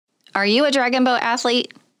Are you a dragon boat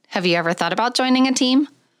athlete? Have you ever thought about joining a team?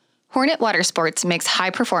 Hornet Water Sports makes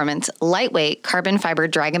high-performance, lightweight, carbon fiber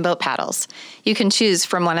dragon boat paddles. You can choose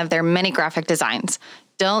from one of their many graphic designs.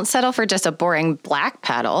 Don't settle for just a boring black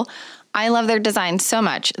paddle. I love their design so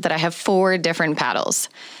much that I have 4 different paddles.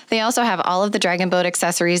 They also have all of the dragon boat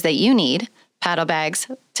accessories that you need: paddle bags,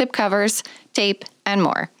 tip covers, tape, and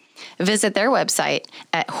more. Visit their website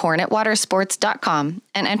at hornetwatersports.com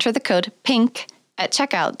and enter the code PINK at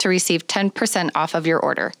checkout to receive 10% off of your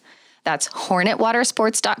order. That's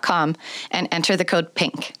hornetwatersports.com and enter the code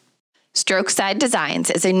PINK. Strokeside Designs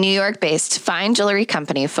is a New York-based fine jewelry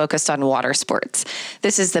company focused on water sports.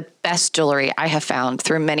 This is the best jewelry I have found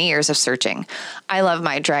through many years of searching. I love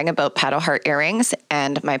my Dragon Boat paddle heart earrings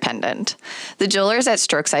and my pendant. The jewelers at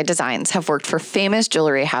Strokeside Designs have worked for famous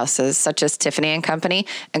jewelry houses such as Tiffany & Company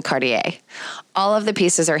and Cartier. All of the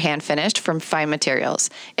pieces are hand-finished from fine materials.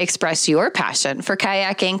 Express your passion for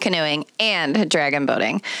kayaking, canoeing, and dragon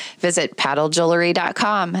boating. Visit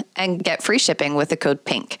paddlejewelry.com and get free shipping with the code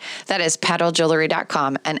PINK. That is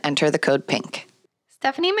paddlejewelry.com and enter the code PINK.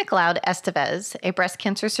 Stephanie McLeod Estevez, a breast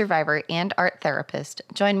cancer survivor and art therapist,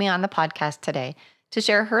 joined me on the podcast today to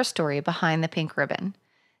share her story behind the pink ribbon.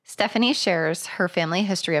 Stephanie shares her family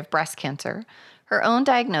history of breast cancer, her own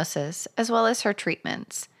diagnosis, as well as her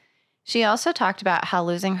treatments. She also talked about how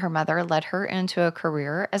losing her mother led her into a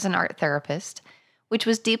career as an art therapist, which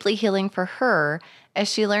was deeply healing for her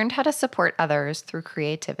as she learned how to support others through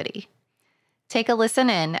creativity. Take a listen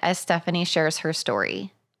in as Stephanie shares her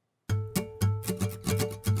story.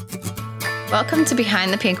 Welcome to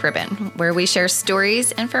Behind the Pink Ribbon, where we share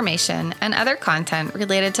stories, information, and other content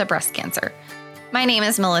related to breast cancer. My name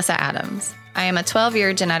is Melissa Adams. I am a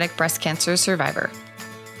 12-year genetic breast cancer survivor.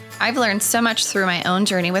 I've learned so much through my own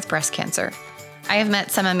journey with breast cancer. I have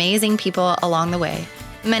met some amazing people along the way,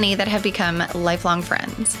 many that have become lifelong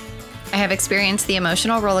friends. I have experienced the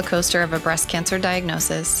emotional roller coaster of a breast cancer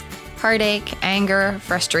diagnosis, heartache, anger,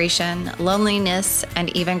 frustration, loneliness,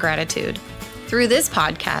 and even gratitude. Through this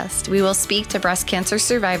podcast, we will speak to breast cancer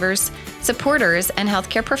survivors, supporters, and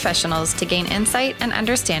healthcare professionals to gain insight and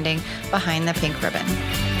understanding behind the pink ribbon.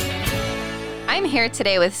 I'm here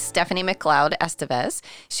today with Stephanie McLeod Estevez.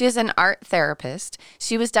 She is an art therapist.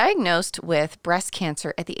 She was diagnosed with breast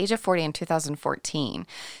cancer at the age of 40 in 2014.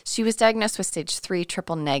 She was diagnosed with stage 3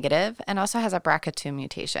 triple negative and also has a BRCA2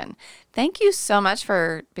 mutation. Thank you so much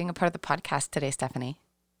for being a part of the podcast today, Stephanie.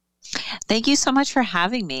 Thank you so much for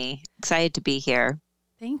having me. Excited to be here.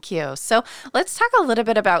 Thank you. So let's talk a little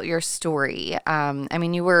bit about your story.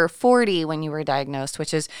 You were 40 when you were diagnosed,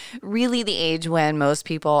 which is really the age when most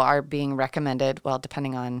people are being recommended, well,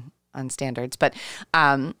 depending on standards, but,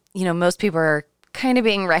 most people are kind of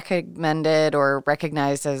being recommended or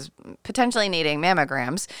recognized as potentially needing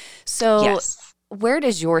mammograms. So yes. Where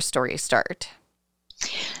does your story start?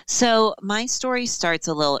 So my story starts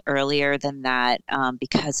a little earlier than that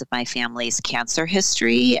because of my family's cancer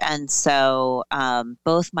history. And so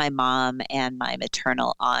both my mom and my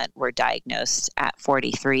maternal aunt were diagnosed at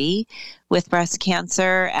 43 with breast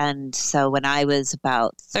cancer. And so when I was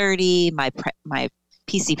about 30, my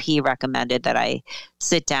PCP recommended that I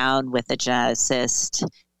sit down with a geneticist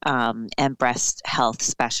and breast health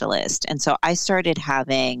specialist. And so I started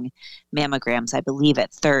having mammograms, I believe,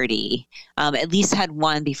 at 30, at least had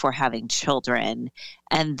one before having children,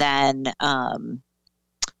 and then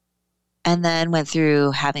went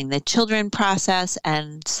through having the children process.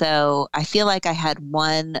 And so I feel like I had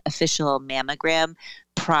one official mammogram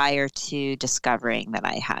prior to discovering that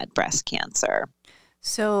I had breast cancer.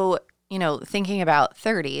 So thinking about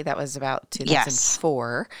 30, that was about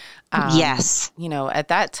 2004. Yes. At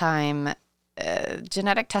that time,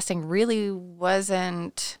 genetic testing really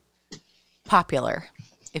wasn't popular,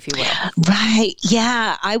 if you will. Right.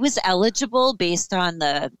 Yeah. I was eligible based on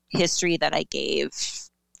the history that I gave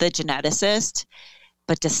the geneticist,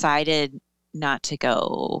 but decided not to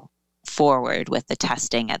go forward with the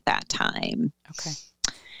testing at that time. Okay.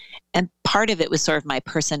 And part of it was sort of my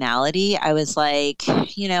personality. I was like,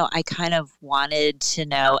 I kind of wanted to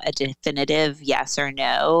know a definitive yes or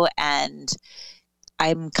no. And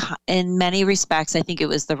in many respects, I think it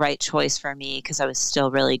was the right choice for me because I was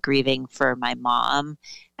still really grieving for my mom.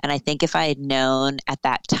 And I think if I had known at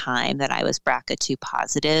that time that I was BRCA2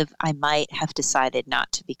 positive, I might have decided not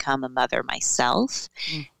to become a mother myself.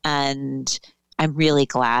 And I'm really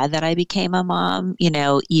glad that I became a mom,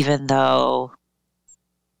 even though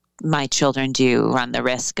my children do run the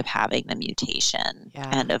risk of having the mutation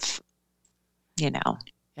and of, Yeah,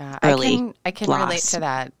 Yeah, early I can relate loss. to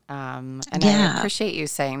that. And I appreciate you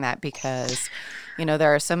saying that because,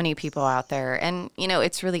 there are so many people out there and,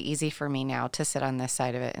 it's really easy for me now to sit on this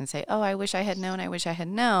side of it and say, oh, I wish I had known. I wish I had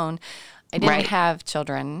known. I didn't have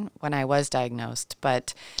children when I was diagnosed,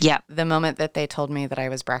 but the moment that they told me that I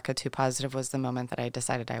was BRCA2 positive was the moment that I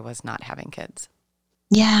decided I was not having kids.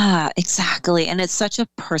 Yeah, exactly. And it's such a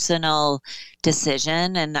personal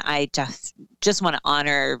decision. And I just want to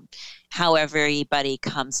honor how everybody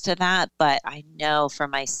comes to that. But I know for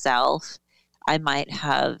myself, I might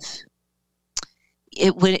have,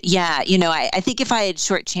 it would, I think if I had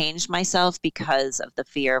shortchanged myself because of the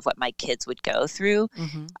fear of what my kids would go through,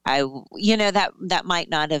 that might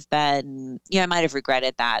not have been, I might have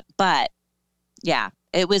regretted that. But yeah,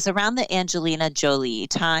 it was around the Angelina Jolie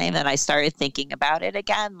time that I started thinking about it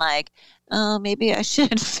again. Like, oh, maybe I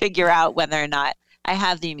should figure out whether or not I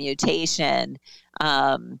have the mutation.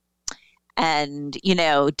 And,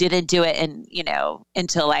 didn't do it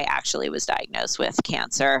until I actually was diagnosed with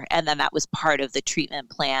cancer. And then that was part of the treatment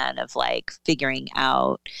plan of like figuring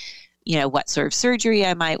out, what sort of surgery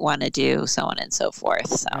I might want to do, so on and so forth.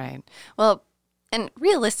 So. Right. Well, and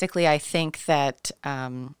realistically, I think that,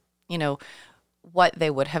 what they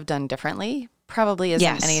would have done differently probably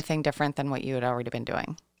isn't anything different than what you had already been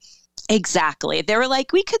doing. Exactly. They were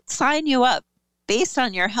like, we could sign you up based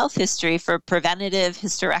on your health history for preventative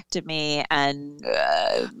hysterectomy and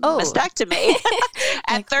mastectomy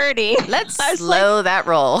at 30. Let's slow that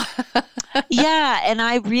roll. Yeah. And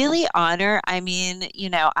I really honor,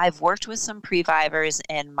 I've worked with some previvors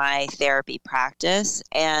in my therapy practice.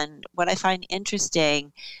 And what I find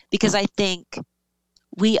interesting, because I think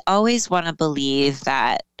we always want to believe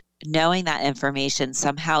that knowing that information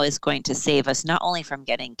somehow is going to save us not only from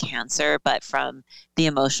getting cancer, but from the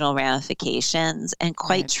emotional ramifications. And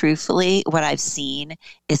quite truthfully, what I've seen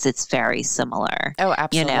is it's very similar. Oh,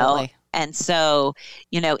 absolutely. And so,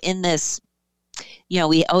 in this,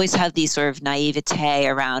 we always have these sort of naivete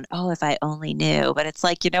around, oh, if I only knew. But it's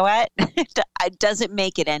like, you know what? It doesn't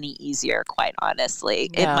make it any easier, quite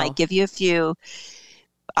honestly. No. It might give you a few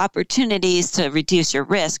opportunities to reduce your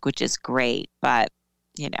risk, which is great, but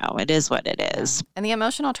it is what it is. And the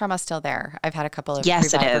emotional trauma is still there. I've had a couple of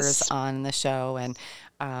previvors on the show, and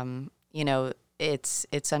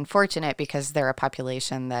it's unfortunate because they're a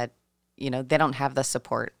population that they don't have the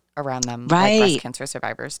support around them like breast cancer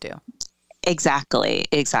survivors do. Exactly.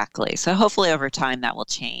 So hopefully over time that will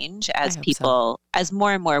change as as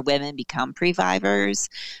more and more women become previvors.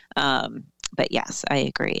 But yes, I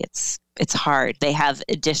agree. It's hard. They have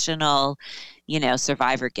additional,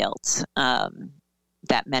 survivor guilt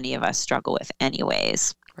that many of us struggle with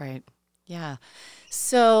anyways. Right. Yeah.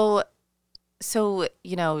 So,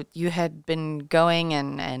 you had been going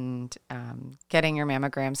and getting your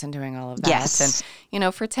mammograms and doing all of that. Yes.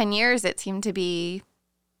 And, for 10 years, it seemed to be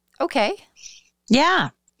okay. Yeah.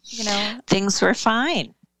 Things were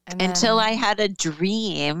fine. Until I had a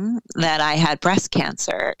dream that I had breast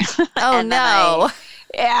cancer. Oh, no.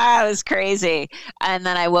 It was crazy. And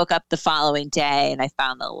then I woke up the following day and I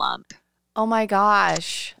found the lump. Oh, my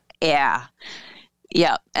gosh. Yeah.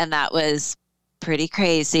 Yep. And that was pretty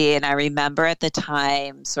crazy. And I remember at the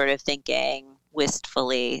time sort of thinking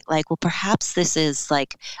wistfully, like, well, perhaps this is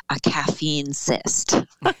like a caffeine cyst.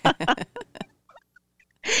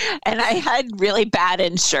 And I had really bad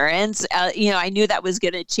insurance. I knew that was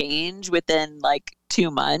going to change within like 2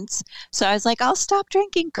 months. So I was like, I'll stop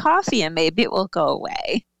drinking coffee and maybe it will go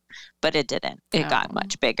away. But it didn't. It got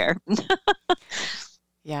much bigger.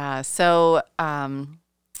 Yeah. So,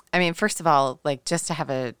 first of all, like just to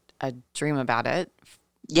have a dream about it.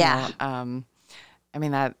 Yeah.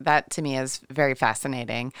 That to me is very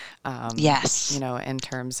fascinating. Yes. In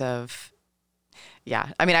terms of,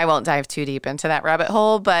 yeah. I won't dive too deep into that rabbit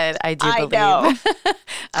hole, but I do believe,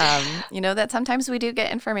 that sometimes we do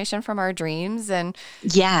get information from our dreams and,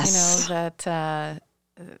 yes, that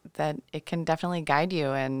it can definitely guide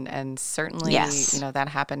you and certainly, that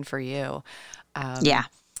happened for you. Yeah.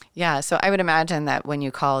 Yeah. So I would imagine that when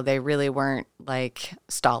you called, they really weren't like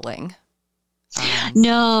stalling.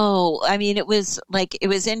 No, it was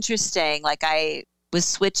interesting. Like I was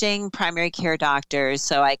switching primary care doctors.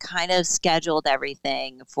 So I kind of scheduled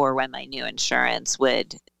everything for when my new insurance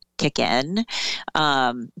would kick in.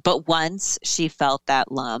 But once she felt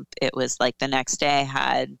that lump, it was like the next day I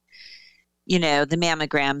had, the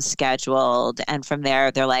mammogram scheduled. And from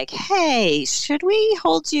there, they're like, hey, should we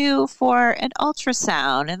hold you for an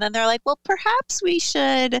ultrasound? And then they're like, well, perhaps we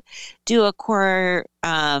should do a core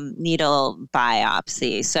needle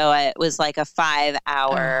biopsy. So it was like a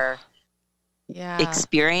 5-hour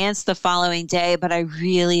experience the following day. But I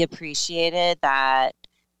really appreciated that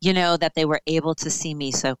that they were able to see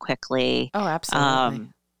me so quickly. Oh, absolutely.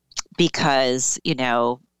 Because,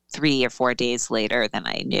 3 or 4 days later, then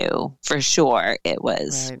I knew for sure it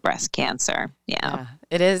was breast cancer. Yeah.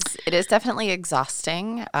 It is definitely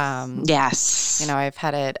exhausting. Yes. I've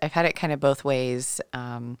had it kind of both ways.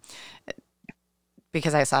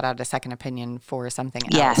 Because I sought out a second opinion for something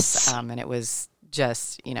else. Yes. And it was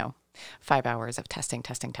just, 5 hours of testing.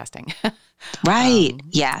 Right.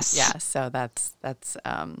 Yes. Yeah. So that's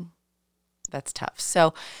tough.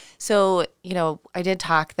 So, I did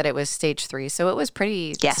talk that it was stage 3, so it was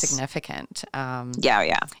pretty significant.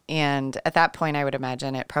 Yeah. And at that point, I would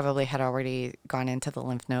imagine it probably had already gone into the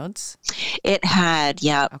lymph nodes. It had,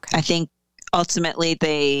 yeah. Okay. I think ultimately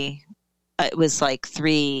it was like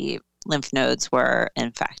 3 lymph nodes were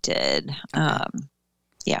infected. Okay.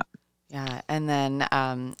 Yeah. Yeah. And then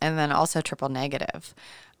also triple negative.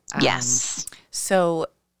 Yes. So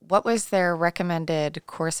what was their recommended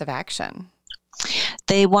course of action?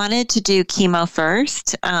 They wanted to do chemo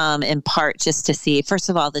first, in part just to see, first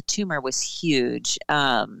of all, the tumor was huge.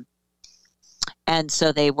 And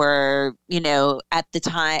so they were, at the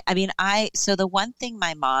time, so the one thing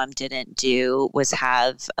my mom didn't do was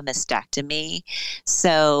have a mastectomy.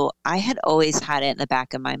 So I had always had it in the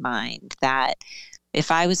back of my mind that if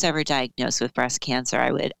I was ever diagnosed with breast cancer,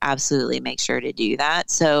 I would absolutely make sure to do that.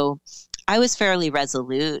 So I was fairly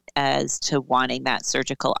resolute as to wanting that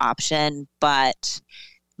surgical option, but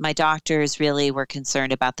my doctors really were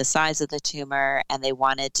concerned about the size of the tumor, and they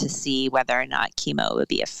wanted to see whether or not chemo would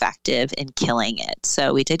be effective in killing it.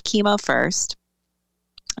 So we did chemo first,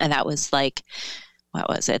 and that was like, what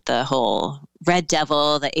was it? The whole Red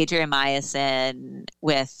Devil, the adriamycin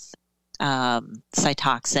with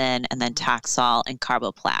Cytoxan, and then Taxol and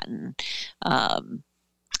carboplatin.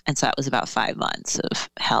 And so that was about 5 months of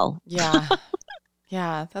hell. Yeah.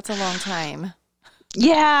 Yeah, that's a long time.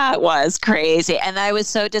 Yeah, it was crazy. And I was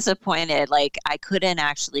so disappointed. Like, I couldn't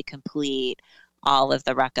actually complete all of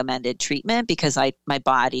the recommended treatment because my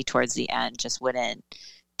body towards the end just wouldn't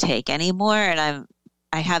take anymore. And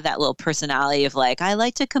I have that little personality of like, I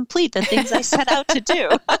like to complete the things I set out to do.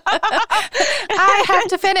 I have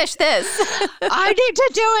to finish this. I need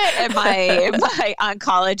to do it. And my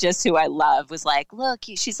oncologist, who I love, was like, look,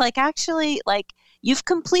 she's like, actually, like, you've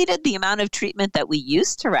completed the amount of treatment that we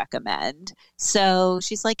used to recommend. So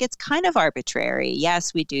she's like, it's kind of arbitrary.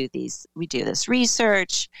 Yes, we do this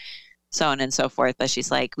research, so on and so forth. But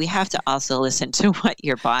she's like, we have to also listen to what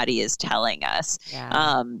your body is telling us.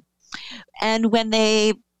 Yeah. And when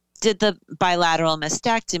they did the bilateral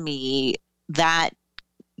mastectomy, that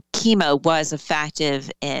chemo was effective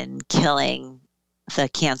in killing the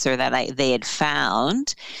cancer that they had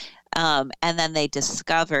found. And then they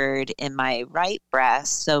discovered in my right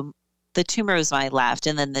breast, so the tumor was my left,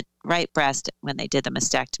 and then the right breast, when they did the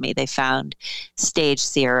mastectomy, they found stage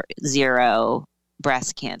 0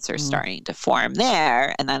 breast cancer starting to form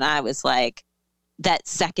there. And then I was like, that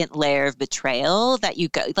second layer of betrayal that you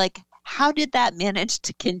go, like, how did that manage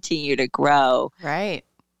to continue to grow? Right.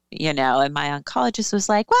 And my oncologist was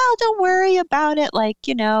like, well, don't worry about it. Like,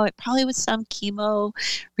 it probably was some chemo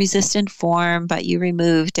resistant form, but you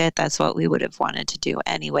removed it. That's what we would have wanted to do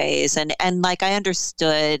anyways. And like, I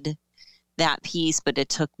understood that piece, but it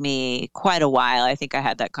took me quite a while. I think I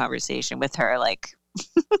had that conversation with her, like,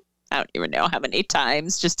 I don't even know how many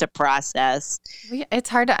times, just to process. It's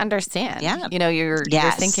hard to understand. Yeah. You're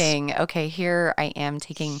thinking, okay, here I am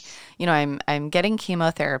taking, I'm getting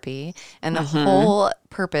chemotherapy, and the whole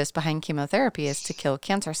purpose behind chemotherapy is to kill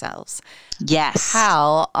cancer cells. Yes.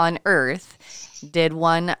 How on earth did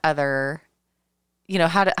one other,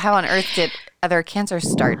 how on earth did other cancers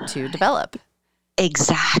start to develop?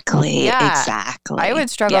 Exactly. Yeah. Exactly. I would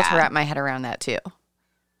struggle to wrap my head around that too.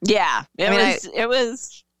 Yeah. It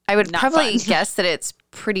was. I would probably guess that it's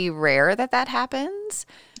pretty rare that happens.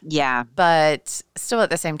 Yeah. But still at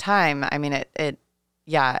the same time, I mean,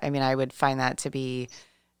 I would find that to be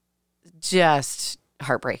just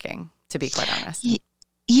heartbreaking, to be quite honest.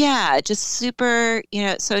 Yeah. Just super,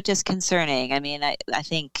 so disconcerting. I mean, I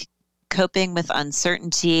think coping with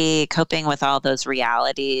uncertainty, coping with all those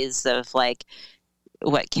realities of like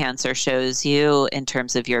what cancer shows you in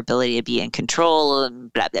terms of your ability to be in control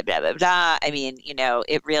and blah, blah, blah, blah, blah. I mean,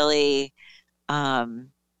 it really,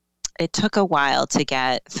 it took a while to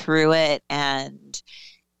get through it, and,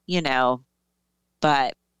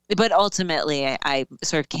 but ultimately I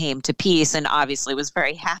sort of came to peace, and obviously was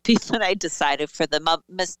very happy that I decided for the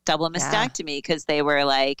double mastectomy, because they were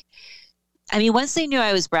like, I mean, once they knew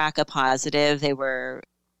I was BRCA positive, they were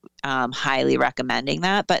highly recommending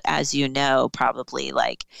that. But as you know, probably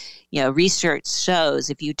like, research shows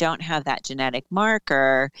if you don't have that genetic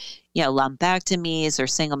marker, lumpectomies or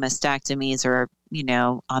single mastectomies are,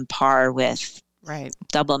 on par with Right.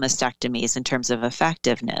 double mastectomies in terms of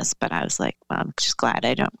effectiveness. But I was like, well, I'm just glad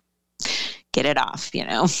I don't get it off,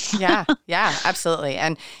 Yeah, absolutely.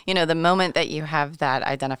 And, the moment that you have that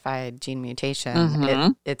identified gene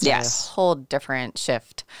mutation, it's a whole different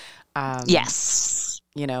shift. Yes.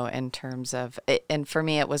 In terms of, and for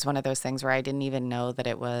me, it was one of those things where I didn't even know that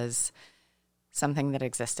it was something that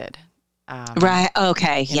existed. Right.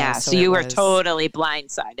 Okay. Yeah. So you were totally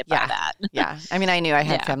blindsided by yeah, that. Yeah. I mean, I knew I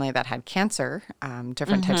had family that had cancer,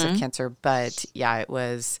 different types of cancer, but yeah, it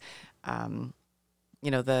was,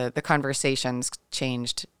 the conversations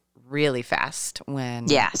changed really fast when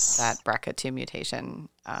that BRCA2 mutation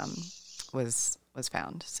was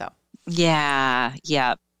found. So yeah.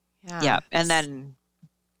 And then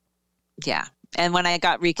and when I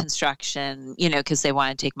got reconstruction, because they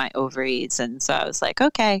want to take my ovaries, and so I was like,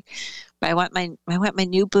 okay, I want my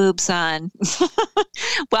new boobs on.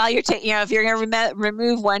 Well, you're if you're gonna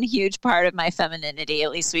remove one huge part of my femininity,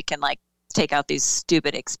 at least we can like take out these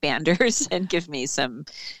stupid expanders and give me some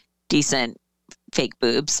decent fake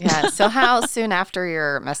boobs. Yeah. So how soon after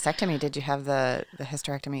your mastectomy did you have the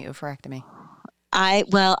hysterectomy, oophorectomy?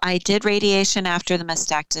 I did radiation after the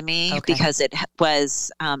mastectomy because it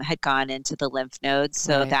was had gone into the lymph nodes.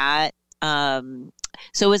 So that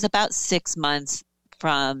so it was about 6 months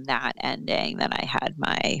from that ending that I had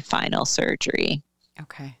my final surgery.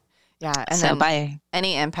 Okay. Yeah. And so then by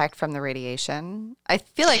any impact from the radiation? I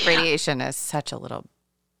feel like radiation is such a little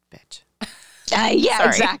bitch. Yeah, sorry.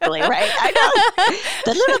 Exactly. Right. I know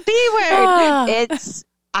the little B word.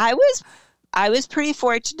 I was pretty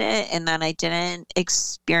fortunate in that I didn't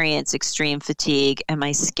experience extreme fatigue and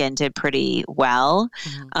my skin did pretty well.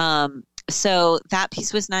 So that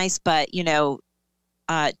piece was nice, but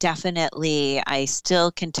definitely I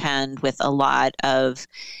still contend with a lot of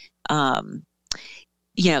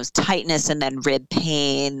tightness and then rib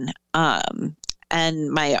pain. And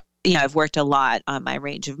I've worked a lot on my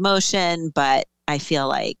range of motion, but I feel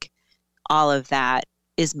like all of that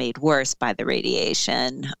is made worse by the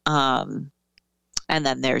radiation. And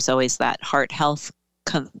then there's always that heart health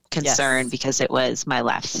concern because it was my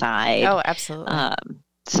left side. Oh, absolutely.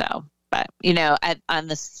 But on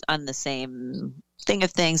the same thing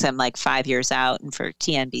of things, I'm like 5 years out, and for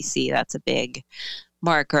TNBC, that's a big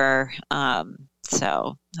marker.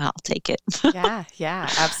 So I'll take it. Yeah,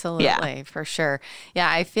 absolutely. For sure.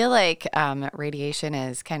 Yeah. I feel like radiation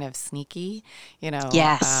is kind of sneaky,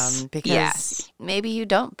 because maybe you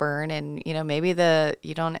don't burn and, maybe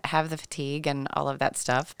you don't have the fatigue and all of that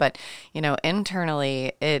stuff, but,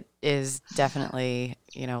 internally it is definitely,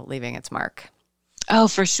 leaving its mark. Oh,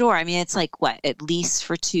 for sure. I mean, it's like at least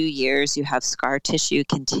for 2 years you have scar tissue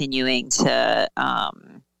continuing to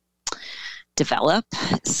develop.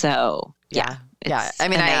 So yeah. I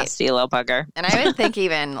mean, a nasty little bugger. And I would think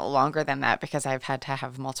even longer than that because I've had to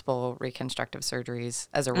have multiple reconstructive surgeries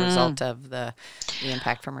as a result of the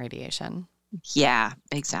impact from radiation. Yeah,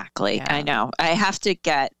 exactly. Yeah. I know. I have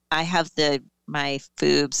my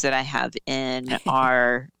foobs that I have in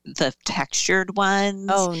are the textured ones.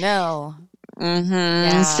 Oh no.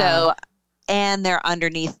 Yeah. So, and they're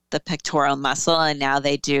underneath the pectoral muscle, and now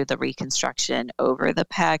they do the reconstruction over the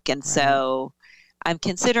pec, and so I'm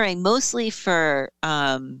considering mostly for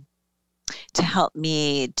to help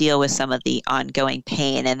me deal with some of the ongoing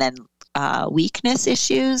pain and then weakness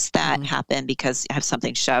issues that happen because I have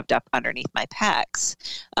something shoved up underneath my pecs.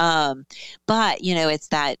 But it's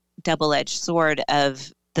that double-edged sword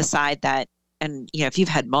of the side that, and if you've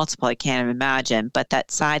had multiple, I can't imagine, but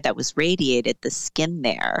that side that was radiated, the skin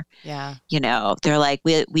there, they're like,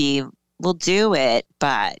 we will do it,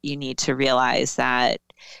 but you need to realize that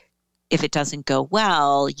if it doesn't go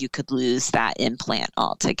well, you could lose that implant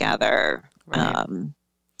altogether. Right.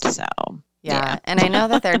 And I know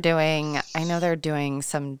that they're doing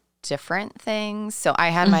some different things. So I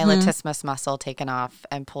had my latissimus muscle taken off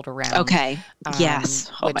and pulled around. Okay.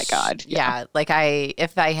 Yes. Oh my God. Yeah. Like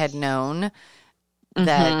if I had known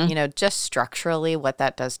that, just structurally what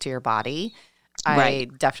that does to your body, I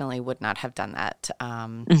definitely would not have done that.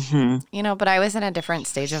 But I was in a different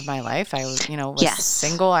stage of my life. I was, was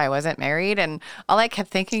single. I wasn't married. And all I kept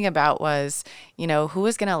thinking about was, who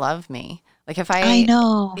is going to love me? Like if I'm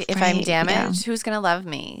damaged, who's going to love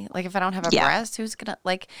me? Like if I don't have a breast, who's going to,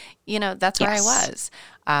 that's where I was.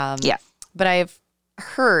 But I've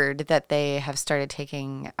heard that they have started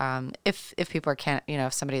taking, if people are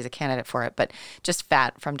if somebody's a candidate for it, but just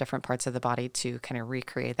fat from different parts of the body to kind of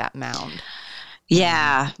recreate that mound.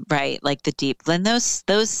 Yeah, right. Like the deep, then those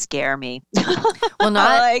scare me. Well,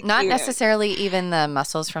 Like not necessarily even the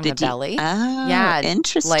muscles from the deep. belly. Oh, Yeah, like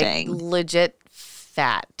interesting. legit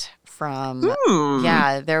fat from. Hmm.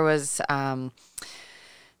 Yeah, there was I'm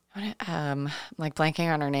like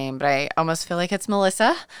blanking on her name, but I almost feel like it's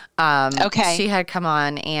Melissa. Okay. She had come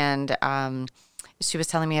on and she was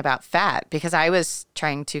telling me about fat because I was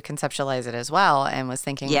trying to conceptualize it as well and was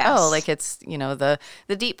thinking, oh, Yes. like it's, the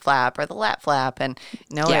deep flap or the lat flap. And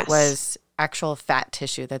no, it Yes. was actual fat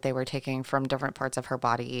tissue that they were taking from different parts of her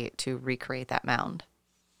body to recreate that mound.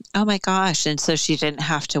 Oh my gosh. And so she didn't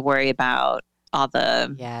have to worry about all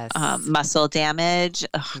the Yes, muscle damage.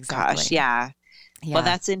 Oh gosh. exactly. Yeah. Well, Yeah.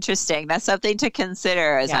 that's interesting. That's something to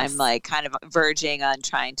consider as I'm Yes. like kind of verging on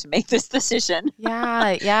trying to make this decision.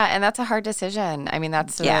 Yeah, yeah, and that's a hard decision. I mean,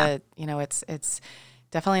 that's Yeah. it's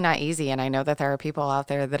definitely not easy, and I know that there are people out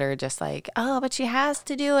there that are just like, "Oh, but she has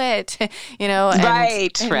to do it,"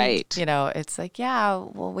 Right, and right. it's like, yeah,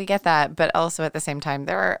 well, we get that, but also at the same time,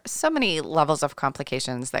 there are so many levels of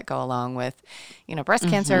complications that go along with, breast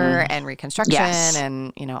cancer and reconstruction Yes.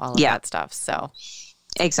 and all of Yeah. that stuff. So,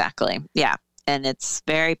 Exactly. Yeah. And it's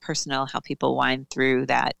very personal how people wind through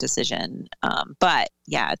that decision. But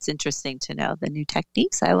yeah, it's interesting to know the new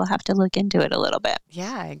techniques. I will have to look into it a little bit.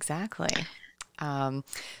 yeah, exactly.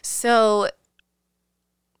 So,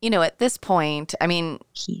 at this point, I mean,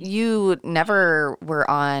 you never were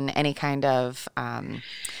on any kind of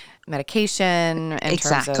medication in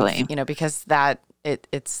Exactly. terms of, because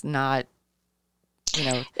it's not,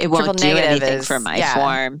 It won't triple do negative anything is, for my yeah,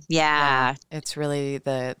 form. Yeah. it's really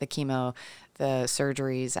the chemo, the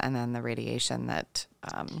surgeries, and then the radiation that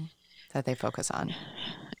they focus on.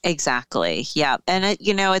 Exactly. Yeah. And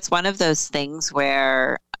it's one of those things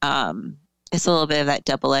where it's a little bit of that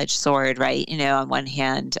double-edged sword, right? On one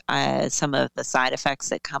hand, some of the side effects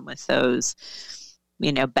that come with those,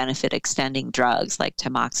 benefit extending drugs like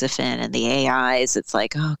tamoxifen and the AIs, it's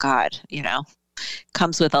like, oh God,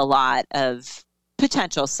 comes with a lot of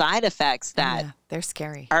potential side effects that they're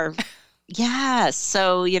scary. are, yeah.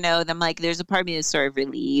 So, I'm like, there's a part of me that's sort of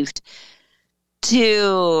relieved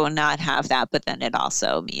to not have that, but then it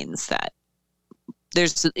also means that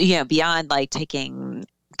there's, beyond like taking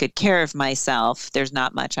good care of myself, there's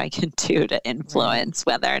not much I can do to influence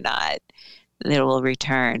whether or not it will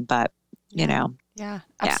return. But, Yeah,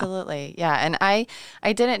 absolutely. Yeah. And I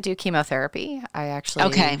didn't do chemotherapy. I actually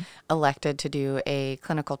Okay. elected to do a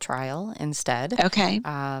clinical trial instead. Okay.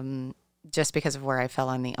 Just because of where I fell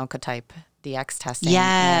on the Oncotype DX testing.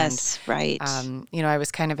 Yes, right. And, I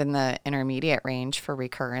was kind of in the intermediate range for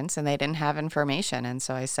recurrence and they didn't have information. And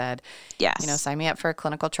so I said, Yes. sign me up for a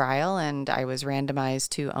clinical trial. And I was randomized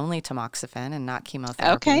to only tamoxifen and not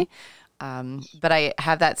chemotherapy. Okay. But I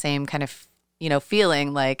have that same kind of,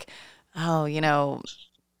 feeling like, oh,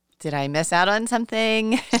 did I miss out on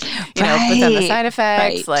something? But then the side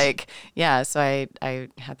effects, Right. so I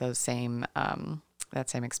had those same, that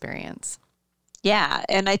same experience. Yeah.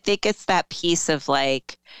 And I think it's that piece of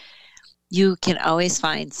like, you can always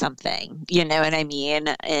find something, you know what I mean?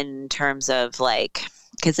 In terms of like,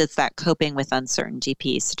 because it's that coping with uncertainty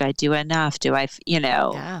piece. Did I do enough? Do I,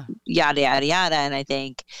 Yeah. yada, yada, yada. And I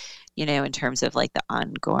think, in terms of like the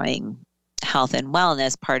ongoing health and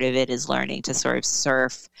wellness, part of it is learning to sort of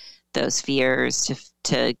surf those fears,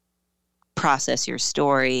 to process your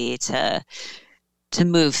story, to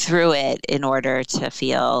move through it in order to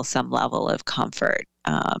feel some level of comfort,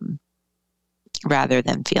 rather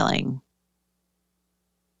than feeling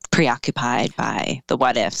preoccupied by the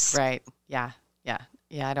what ifs. Right. Yeah. Yeah.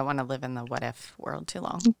 Yeah. I don't want to live in the what if world too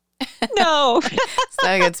long. No, It's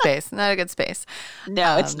not a good space. Not a good space.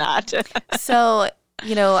 no, it's not. So,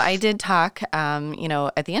 I did talk,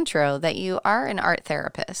 at the intro that you are an art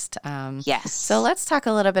therapist. Yes. So let's talk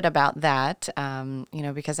a little bit about that,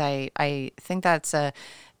 because I think that's a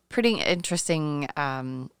pretty interesting,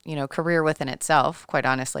 career within itself, quite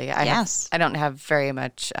honestly. Yes. I don't have very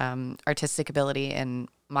much artistic ability in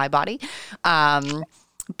my body.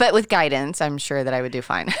 But with guidance, I'm sure that I would do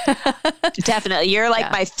fine. Definitely. You're like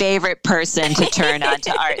my favorite person to turn on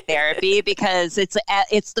to art therapy, because it's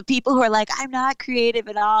the people who are like, I'm not creative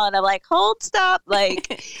at all. And I'm like, hold, stop.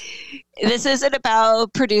 Like, this isn't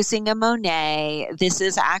about producing a Monet. This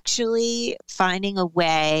is actually finding a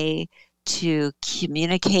way to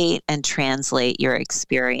communicate and translate your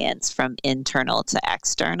experience from internal to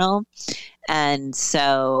external. And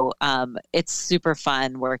so it's super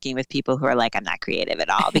fun working with people who are like, I'm not creative at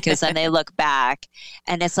all, because then they look back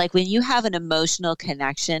and it's like when you have an emotional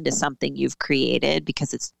connection to something you've created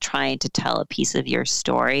because it's trying to tell a piece of your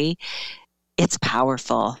story, it's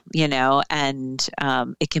powerful, you know, and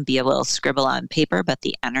it can be a little scribble on paper, but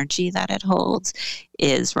the energy that it holds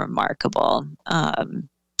is remarkable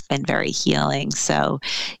and very healing. So,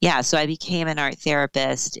 yeah, so I became an art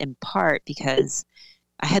therapist in part because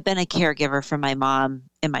I had been a caregiver for my mom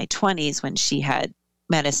in my 20s when she had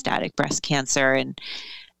metastatic breast cancer. And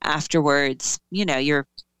afterwards, you know, you're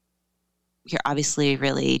obviously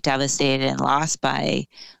really devastated and lost by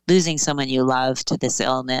losing someone you love to this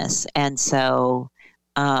illness. And so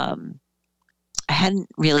I hadn't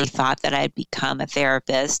really thought that I'd become a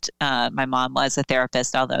therapist. My mom was a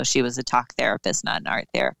therapist, although she was a talk therapist, not an art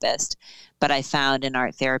therapist. But I found an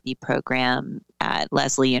art therapy program at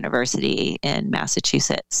Lesley University in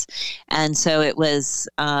Massachusetts. And so it was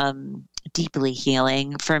deeply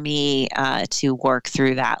healing for me to work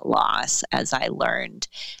through that loss as I learned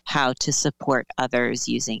how to support others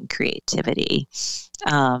using creativity.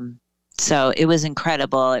 So it was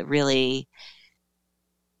incredible. It really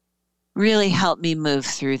helped me move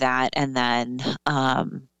through that, and then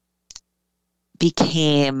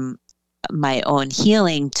became my own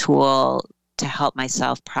healing tool to help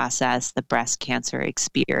myself process the breast cancer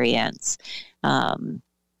experience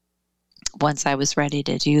once I was ready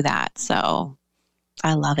to do that. So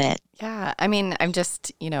I love it. Yeah. I mean, I'm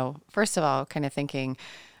just, first of all, kind of thinking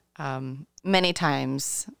many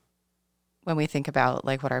times when we think about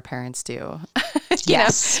like what our parents do,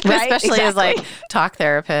 yes, right? Especially exactly. as like talk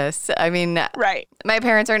therapists. I mean, right. My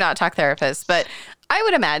parents are not talk therapists, but I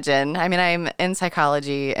would imagine, I mean, I'm in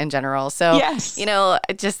psychology in general. So, yes.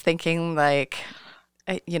 Just thinking like,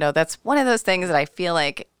 that's one of those things that I feel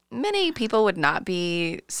like many people would not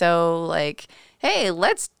be so like, hey,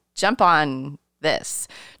 let's jump on this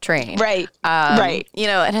train. Right. Right.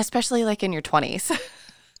 And especially like in your 20s.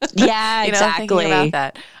 Yeah, exactly. Thinking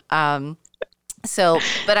about that.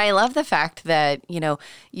 But I love the fact that,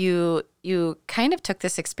 you kind of took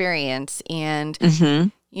this experience and,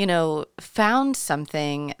 found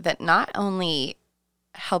something that not only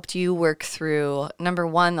helped you work through, number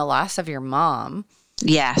one, the loss of your mom.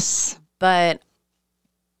 Yes. But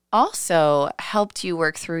also helped you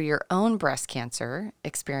work through your own breast cancer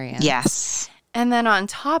experience. Yes. And then on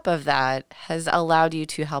top of that has allowed you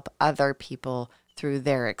to help other people through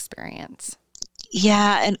their experience.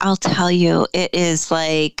 Yeah, and I'll tell you, it is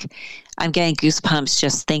like I'm getting goosebumps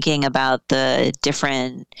just thinking about the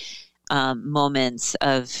different moments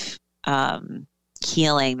of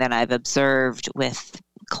healing that I've observed with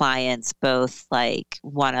clients, both like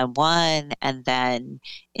one-on-one and then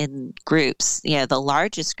in groups. The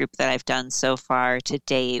largest group that I've done so far to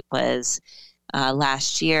date was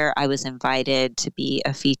last year. I was invited to be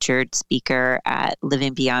a featured speaker at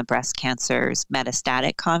Living Beyond Breast Cancer's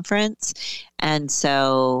Metastatic Conference. And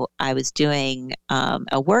so I was doing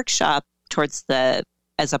a workshop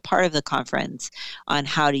as a part of the conference on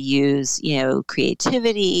how to use,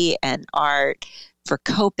 creativity and art for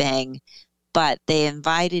coping. But they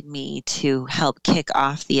invited me to help kick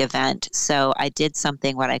off the event. So I did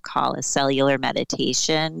something what I call a cellular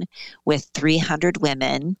meditation with 300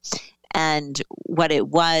 women. And what it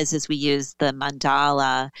was is we used the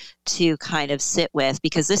mandala to kind of sit with,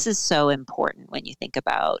 because this is so important when you think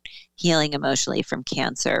about healing emotionally from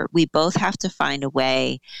cancer. We both have to find a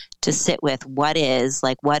way to sit with what is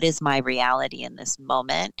my reality in this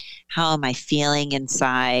moment? How am I feeling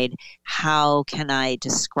inside? How can I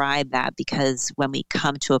describe that? Because when we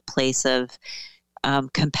come to a place of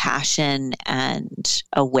compassion and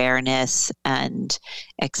awareness and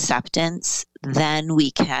acceptance, then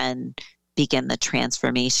we can begin the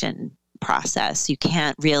transformation process. You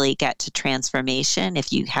can't really get to transformation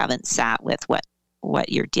if you haven't sat with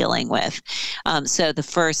what you're dealing with. So the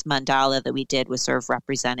first mandala that we did was sort of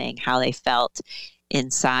representing how they felt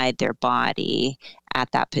inside their body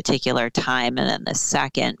at that particular time. And then the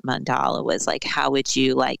second mandala was like, how would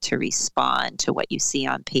you like to respond to what you see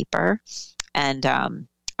on paper? And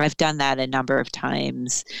I've done that a number of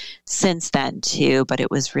times since then too, but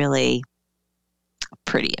it was really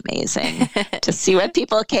pretty amazing to see what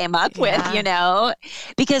people came up with,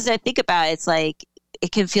 because I think about it, it's like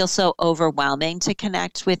it can feel so overwhelming to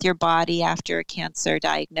connect with your body after a cancer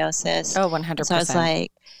diagnosis. Oh, 100%. So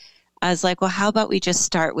I was like, well, how about we just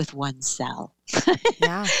start with one cell?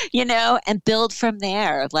 Yeah. And build from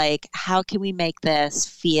there. Like, how can we make this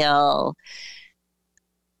feel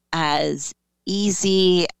as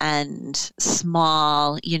easy and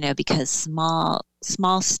small, because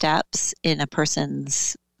small steps in a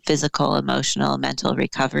person's physical, emotional, mental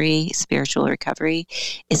recovery, spiritual recovery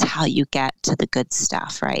is how you get to the good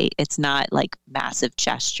stuff, right? It's not like massive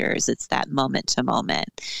gestures. It's that moment to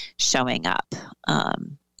moment showing up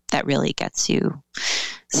that really gets you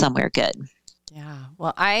somewhere good. Yeah.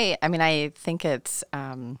 Well, I think it's,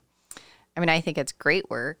 I think it's great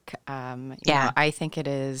work. I think it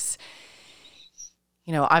is,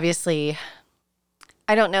 obviously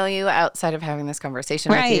I don't know you outside of having this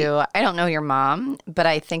conversation with you. I don't know your mom, but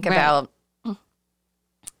I think about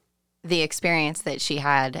the experience that she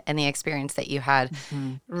had and the experience that you had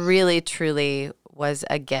really, truly was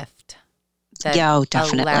a gift that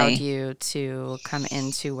allowed you to come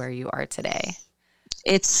into where you are today.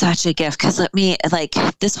 It's such a gift because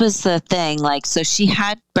this was the thing. So she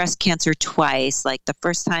had breast cancer twice. The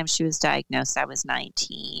first time she was diagnosed, I was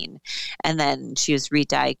 19. And then she was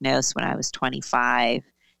re-diagnosed when I was 25.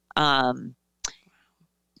 So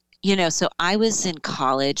I was in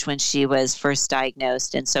college when she was first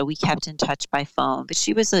diagnosed. And so we kept in touch by phone, but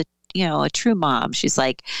she was a true mom. She's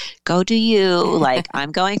like, go do you,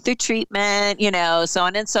 I'm going through treatment, so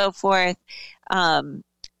on and so forth. And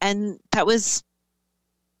that was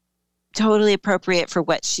totally appropriate for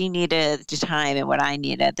what she needed at the time and what I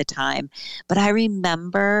needed at the time. But I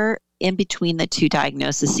remember in between the two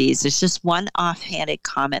diagnoses, there's just one offhanded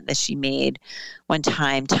comment that she made one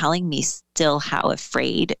time telling me still how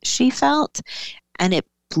afraid she felt. And it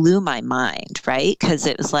blew my mind, right? Because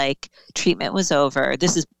it was treatment was over.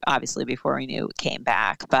 This is obviously before we knew it came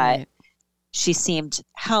back, but she seemed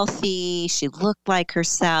healthy. She looked like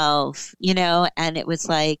herself, and it was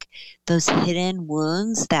those hidden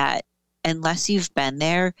wounds that unless you've been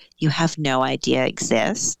there, you have no idea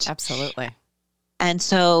exist. Absolutely. And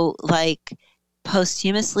so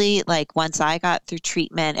posthumously, once I got through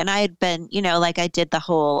treatment and I had been, I did the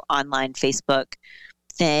whole online Facebook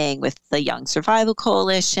thing with the Young Survival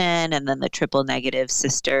Coalition and then the Triple Negative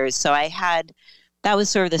Sisters. So that was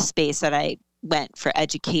sort of the space that I went for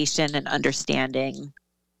education and understanding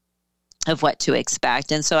of what to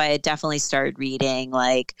expect. And so I had definitely started reading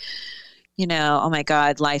oh my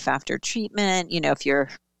God, life after treatment, if you're,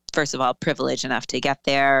 first of all, privileged enough to get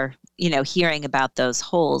there, hearing about those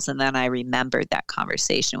holes. And then I remembered that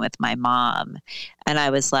conversation with my mom. And I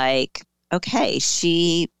was like, okay,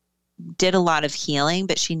 she did a lot of healing,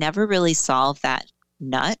 but she never really solved that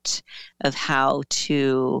nut of how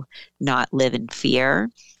to not live in fear.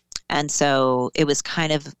 And so it was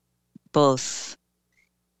kind of both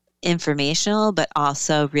informational, but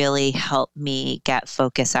also really helped me get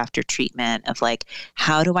focus after treatment of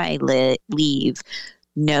how do I leave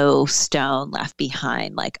no stone left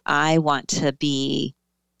behind? I want to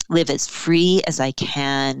live as free as I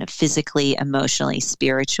can physically, emotionally,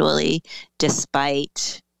 spiritually,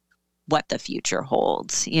 despite what the future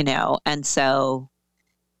holds, And so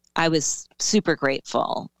I was super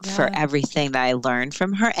grateful for everything that I learned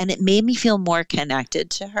from her. And it made me feel more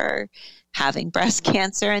connected to her having breast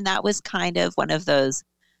cancer. And that was kind of one of those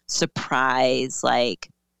surprise,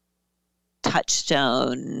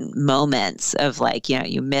 touchstone moments of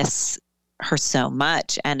you miss her so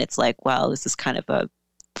much. And it's well, this is kind of a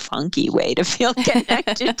funky way to feel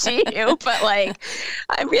connected to you. But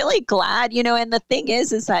I'm really glad, and the thing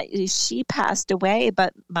is that she passed away,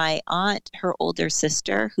 but my aunt, her older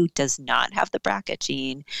sister, who does not have the BRCA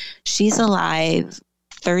gene, she's alive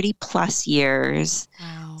 30 plus years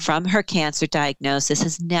from her cancer diagnosis,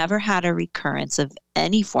 has never had a recurrence of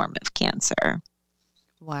any form of cancer.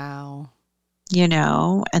 Wow.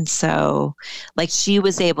 And so she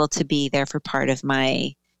was able to be there for part of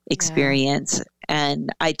my experience. And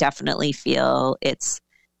I definitely feel it's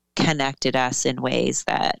connected us in ways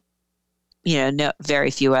that, very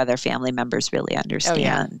few other family members really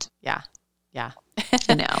understand. Oh, yeah.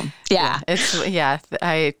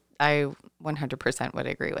 I 100% would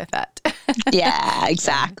agree with that. Yeah,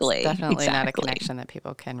 exactly. It's definitely not a connection that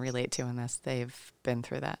people can relate to unless they've been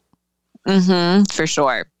through that. For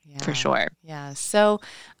sure. Yeah. For sure. Yeah. So,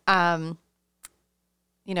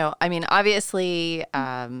 obviously,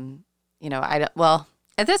 at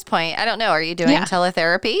this point, I don't know. Are you doing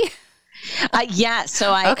teletherapy? Yeah.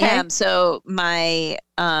 So I am. So I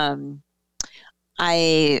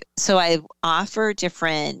offer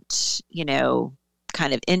different,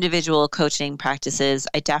 kind of individual coaching practices.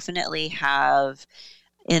 I definitely have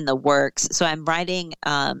in the works. So I'm writing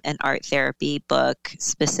an art therapy book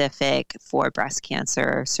specific for breast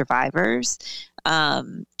cancer survivors,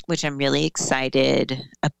 which I'm really excited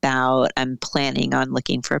about. I'm planning on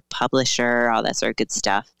looking for a publisher, all that sort of good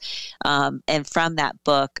stuff. And from that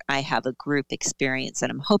book, I have a group experience that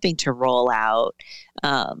I'm hoping to roll out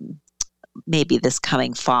maybe this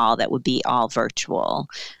coming fall that would be all virtual.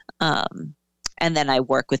 And then I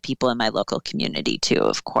work with people in my local community too,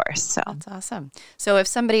 of course. So that's awesome. So if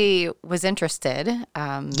somebody was interested,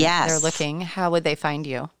 yes, they're looking, how would they find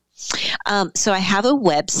you? So I have a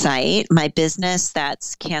website. My business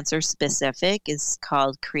that's cancer specific is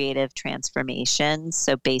called Creative Transformations.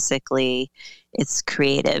 So basically, it's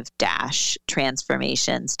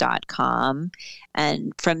creative-transformations.com.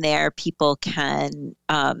 And from there, people can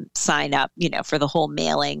sign up, for the whole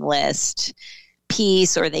mailing list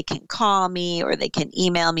piece, or they can call me, or they can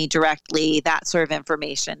email me directly. That sort of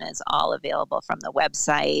information is all available from the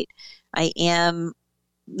website. I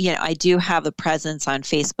do have a presence on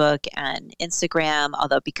Facebook and Instagram,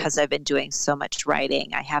 although because I've been doing so much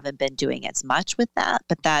writing, I haven't been doing as much with that,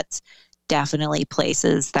 but that's definitely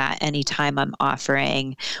places that anytime I'm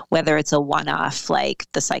offering, whether it's a one-off, like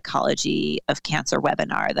the Psychology of Cancer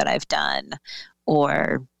webinar that I've done,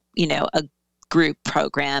 or, a group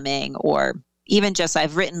programming, or even just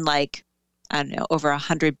I've written over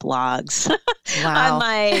 100 blogs on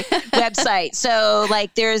my website. So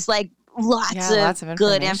there's lots of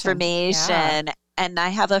good information. Yeah. And I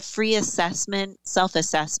have a free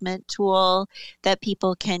self-assessment tool that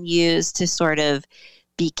people can use to sort of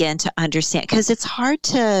begin to understand, because it's hard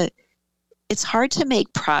to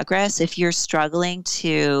make progress if you're struggling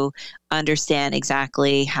to understand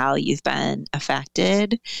exactly how you've been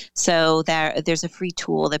affected. So there's a free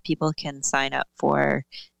tool that people can sign up for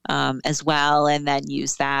as well, and then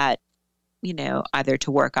use that, either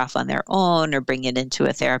to work off on their own, or bring it into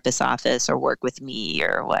a therapist's office, or work with me,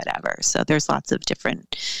 or whatever. So there's lots of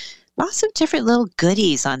different little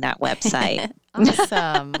goodies on that website.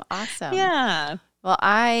 Awesome. Yeah. Well,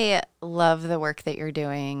 I love the work that you're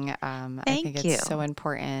doing. Thank I think it's you. so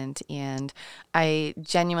important, and I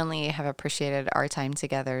genuinely have appreciated our time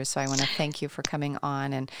together. So I want to thank you for coming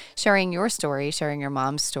on and sharing your story, sharing your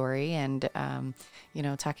mom's story, and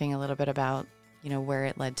talking a little bit about where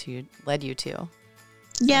it led you to.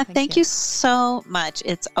 Yeah, thank you so much.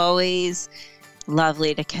 It's always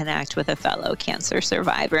lovely to connect with a fellow cancer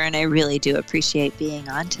survivor, and I really do appreciate being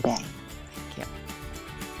on today. Thank you.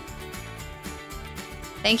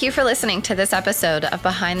 Thank you for listening to this episode of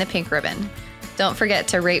Behind the Pink Ribbon. Don't forget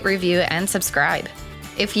to rate, review, and subscribe.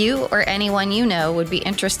 If you or anyone you know would be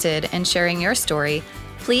interested in sharing your story,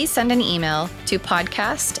 please send an email to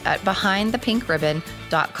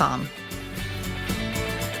podcast@behindthepinkribbon.com.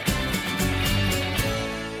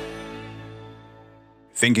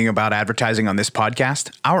 Thinking about advertising on this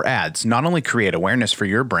podcast? Our ads not only create awareness for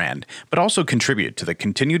your brand, but also contribute to the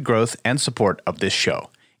continued growth and support of this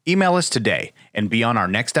show. Email us today and be on our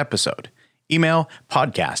next episode. Email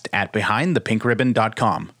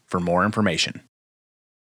podcast@behindthepinkribbon.com for more information.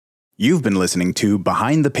 You've been listening to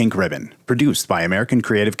Behind the Pink Ribbon, produced by American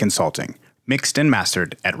Creative Consulting, mixed and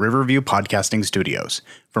mastered at Riverview Podcasting Studios.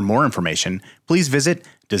 For more information, please visit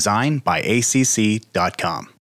designbyacc.com.